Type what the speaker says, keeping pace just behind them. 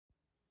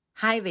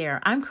Hi there,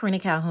 I'm Karina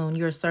Calhoun,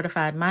 your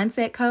certified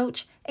mindset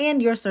coach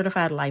and your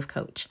certified life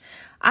coach.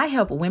 I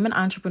help women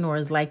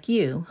entrepreneurs like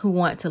you who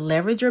want to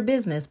leverage your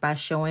business by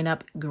showing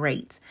up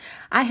great.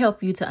 I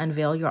help you to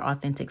unveil your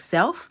authentic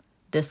self,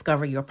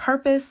 discover your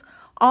purpose,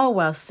 all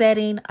while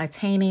setting,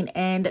 attaining,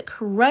 and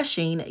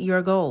crushing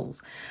your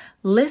goals.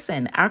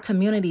 Listen, our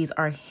communities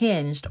are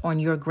hinged on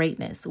your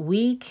greatness.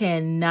 We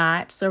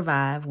cannot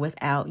survive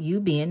without you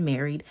being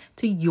married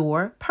to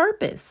your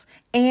purpose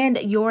and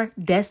your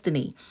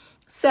destiny.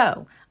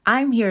 So,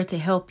 I'm here to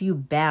help you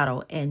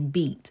battle and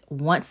beat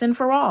once and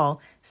for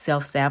all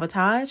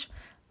self-sabotage,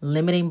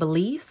 limiting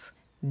beliefs,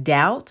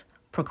 doubt,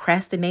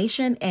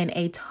 procrastination, and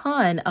a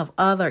ton of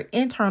other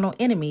internal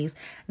enemies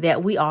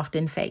that we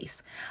often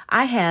face.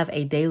 I have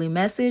a daily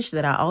message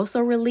that I also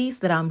release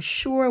that I'm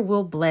sure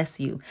will bless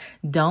you.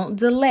 Don't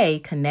delay.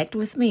 Connect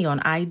with me on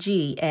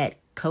IG at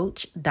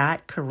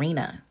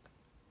coach.karina.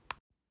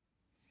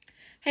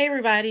 Hey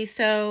everybody,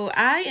 so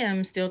I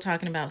am still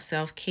talking about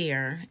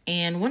self-care,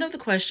 and one of the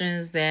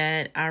questions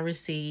that I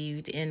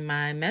received in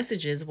my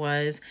messages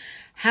was,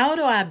 how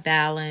do I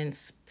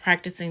balance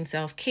practicing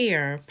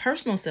self-care,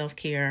 personal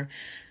self-care,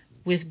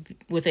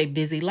 with a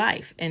busy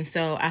life? And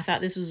so I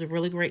thought this was a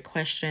really great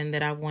question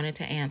that I wanted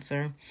to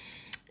answer.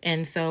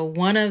 And so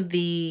one of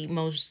the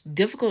most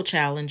difficult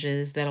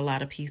challenges that a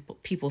lot of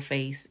people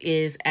face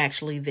is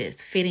actually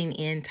this: fitting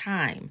in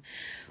time.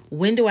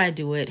 When do I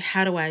do it?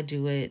 How do I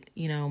do it?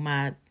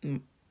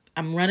 I'm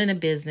running a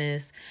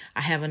business.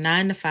 I have a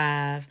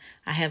 9-to-5.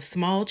 I have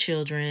small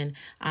children.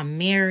 I'm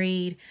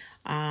married.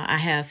 I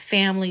have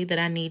family that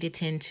I need to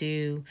tend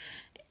to.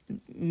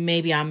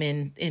 Maybe I'm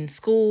in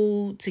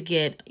school to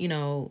get,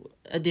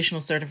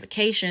 additional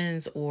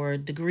certifications or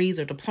degrees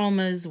or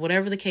diplomas,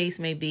 whatever the case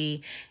may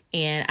be.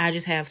 And I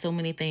just have so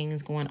many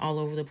things going all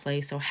over the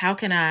place. So how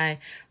can I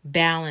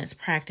balance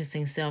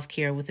practicing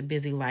self-care with a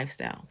busy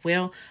lifestyle?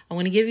 Well, I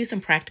want to give you some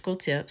practical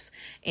tips,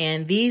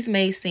 and these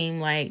may seem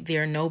like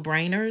they're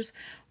no-brainers,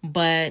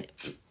 but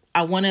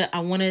I want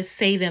to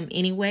say them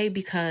anyway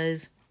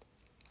because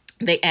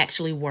they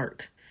actually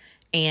work.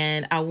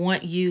 And I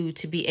want you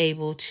to be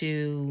able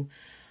to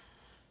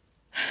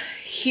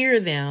hear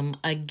them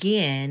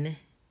again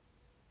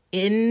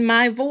in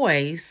my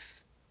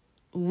voice,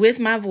 with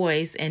my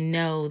voice, and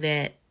know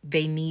that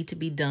they need to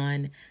be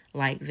done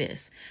like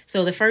this.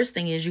 So the first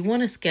thing is you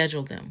want to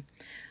schedule them.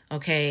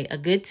 Okay, a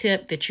good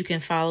tip that you can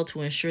follow to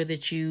ensure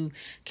that you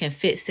can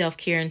fit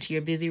self-care into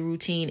your busy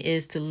routine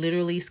is to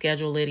literally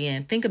schedule it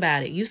in. Think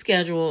about it. You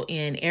schedule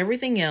in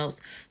everything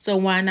else, so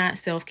why not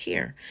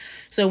self-care?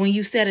 So when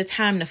you set a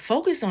time to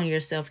focus on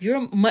yourself,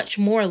 you're much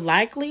more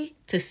likely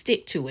to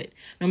stick to it.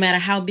 No matter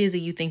how busy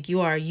you think you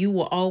are, you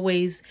will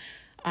always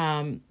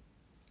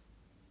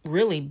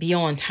really be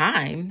on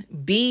time,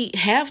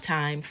 have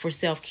time for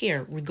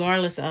self-care,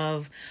 regardless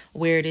of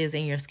where it is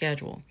in your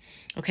schedule.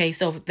 Okay,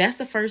 so that's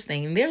the first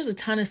thing. And there's a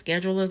ton of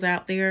schedulers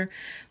out there.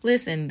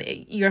 Listen,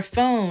 your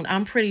phone,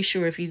 I'm pretty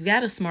sure if you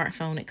got a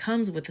smartphone, it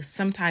comes with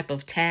some type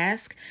of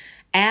task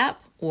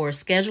app or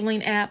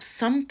scheduling app,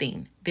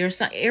 something.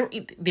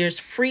 There's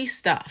free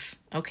stuff,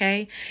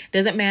 okay?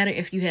 Doesn't matter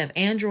if you have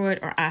Android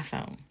or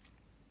iPhone.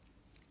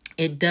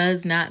 It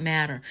does not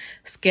matter.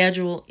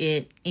 Schedule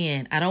it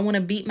in. I don't want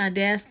to beat my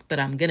desk, but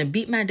I'm going to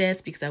beat my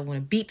desk because I want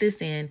to beat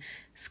this in.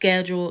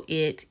 Schedule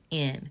it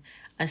in.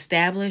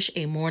 Establish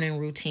a morning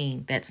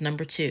routine. That's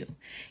number 2.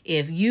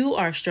 If you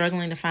are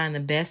struggling to find the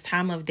best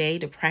time of day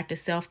to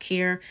practice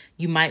self-care,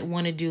 you might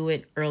want to do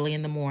it early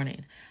in the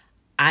morning.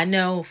 I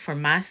know for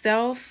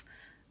myself,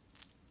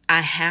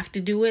 I have to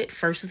do it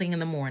first thing in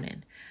the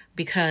morning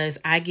because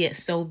I get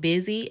so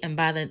busy, and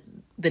by the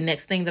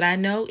next thing that I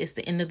know, it's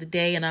the end of the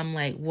day, and I'm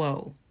like,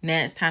 whoa,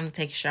 now it's time to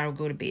take a shower,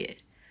 go to bed.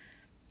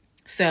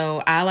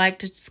 So I like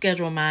to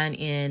schedule mine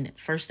in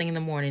first thing in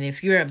the morning.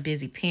 If you're a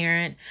busy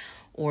parent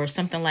or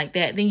something like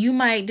that, then you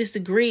might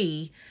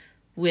disagree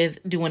with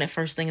doing it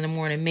first thing in the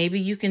morning. Maybe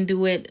you can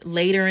do it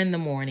later in the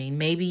morning.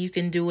 Maybe you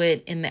can do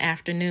it in the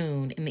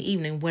afternoon, in the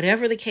evening,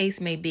 whatever the case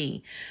may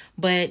be.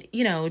 But,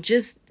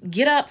 just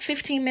get up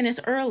 15 minutes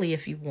early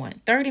if you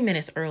want, 30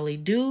 minutes early.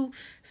 Do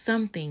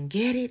something.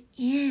 Get it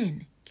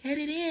in. Get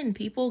it in,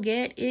 people.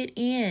 Get it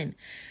in.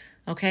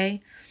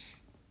 Okay?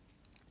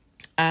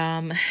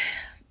 The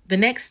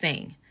next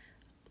thing,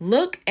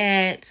 look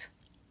at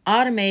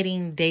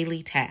automating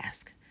daily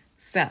tasks.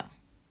 So,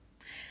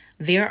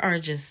 there are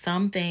just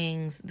some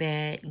things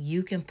that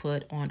you can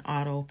put on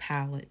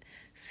autopilot.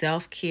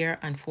 Self-care,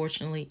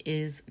 unfortunately,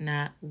 is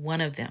not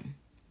one of them.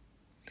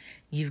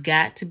 You've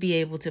got to be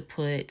able to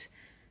put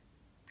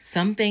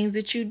some things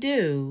that you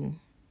do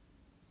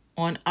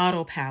on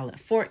autopilot.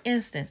 For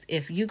instance,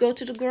 if you go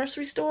to the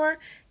grocery store,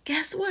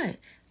 guess what?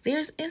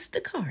 There's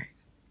Instacart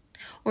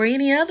or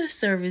any other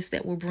service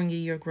that will bring you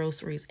your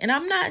groceries. And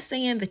I'm not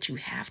saying that you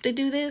have to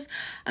do this.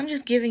 I'm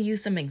just giving you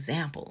some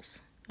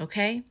examples,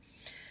 okay?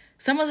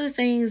 Some of the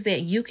things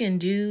that you can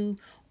do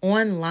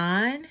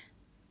online,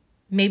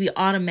 maybe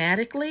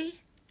automatically,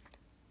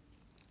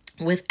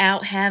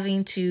 without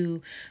having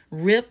to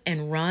rip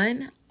and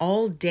run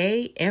all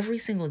day, every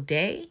single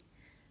day.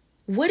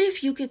 What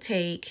if you could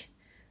take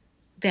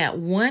that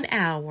 1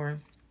 hour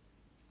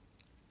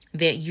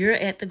that you're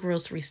at the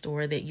grocery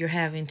store, that you're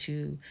having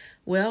to,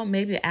 well,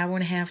 maybe an hour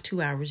and a half, 2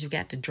 hours, you've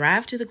got to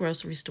drive to the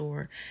grocery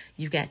store,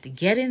 you've got to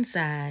get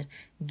inside,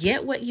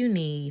 get what you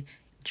need,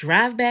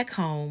 drive back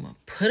home,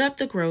 put up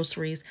the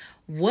groceries.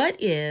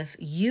 What if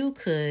you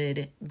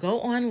could go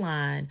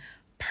online,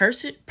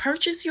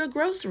 purchase your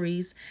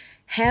groceries,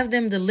 have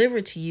them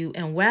delivered to you,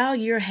 and while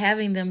you're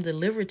having them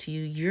delivered to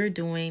you, you're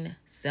doing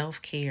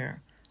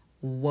self-care?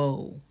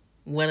 Whoa,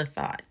 what a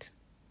thought.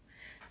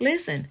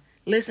 Listen.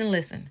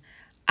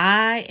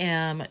 I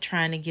am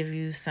trying to give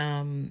you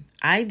some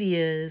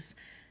ideas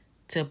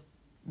to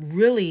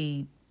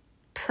really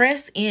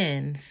press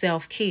in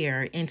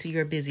self-care into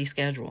your busy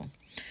schedule.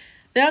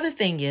 The other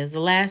thing is, the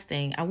last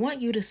thing, I want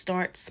you to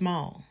start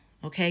small.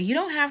 Okay, you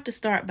don't have to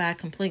start by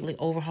completely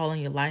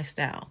overhauling your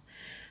lifestyle.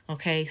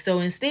 Okay, so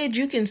instead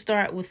you can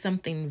start with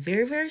something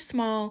very, very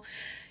small.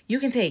 You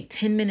can take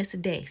 10 minutes a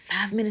day,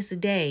 5 minutes a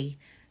day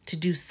to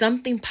do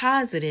something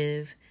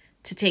positive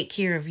to take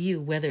care of you,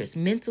 whether it's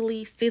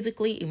mentally,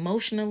 physically,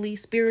 emotionally,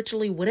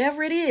 spiritually,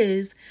 whatever it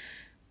is.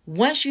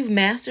 Once you've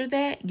mastered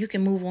that, you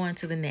can move on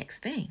to the next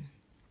thing.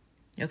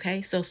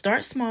 Okay, so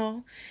start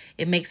small.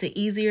 It makes it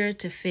easier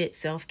to fit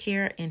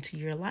self-care into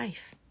your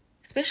life,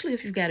 especially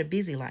if you've got a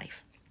busy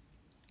life.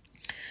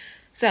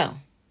 So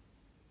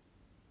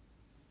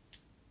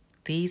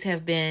these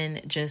have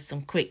been just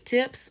some quick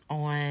tips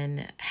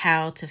on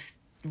how to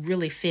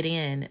really fit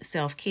in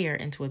self-care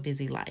into a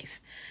busy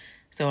life.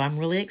 So I'm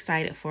really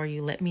excited for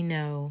you. Let me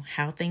know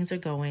how things are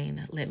going.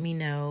 Let me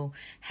know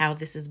how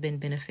this has been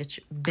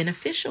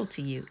beneficial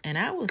to you. And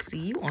I will see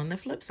you on the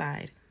flip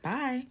side.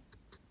 Bye.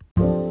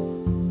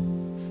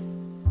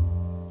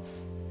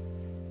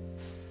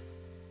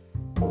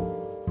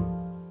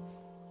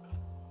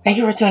 Thank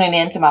you for tuning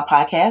in to my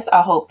podcast.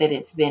 I hope that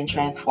it's been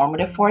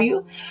transformative for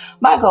you.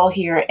 My goal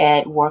here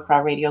at War Cry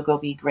Radio Go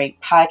Be Great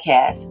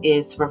podcast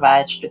is to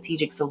provide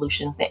strategic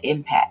solutions that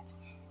impact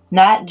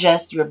not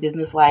just your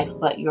business life,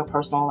 but your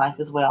personal life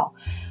as well.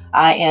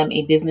 I am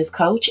a business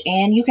coach,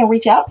 and you can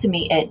reach out to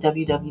me at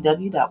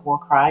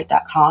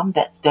www.warcry.com.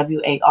 That's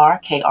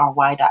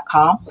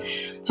WARKRY.com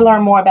to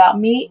learn more about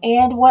me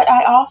and what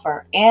I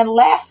offer. And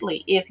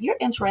lastly, if you're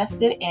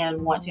interested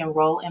and want to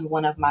enroll in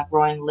one of my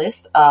growing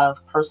list of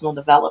personal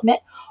development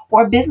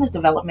or business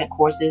development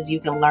courses, you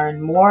can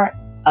learn more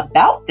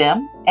about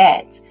them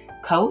at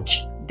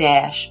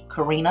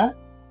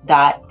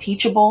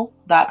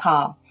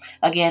coach-karina.teachable.com.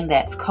 Again,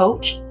 that's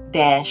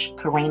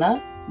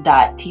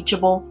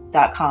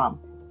coach-karina.teachable.com.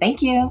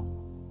 Thank you.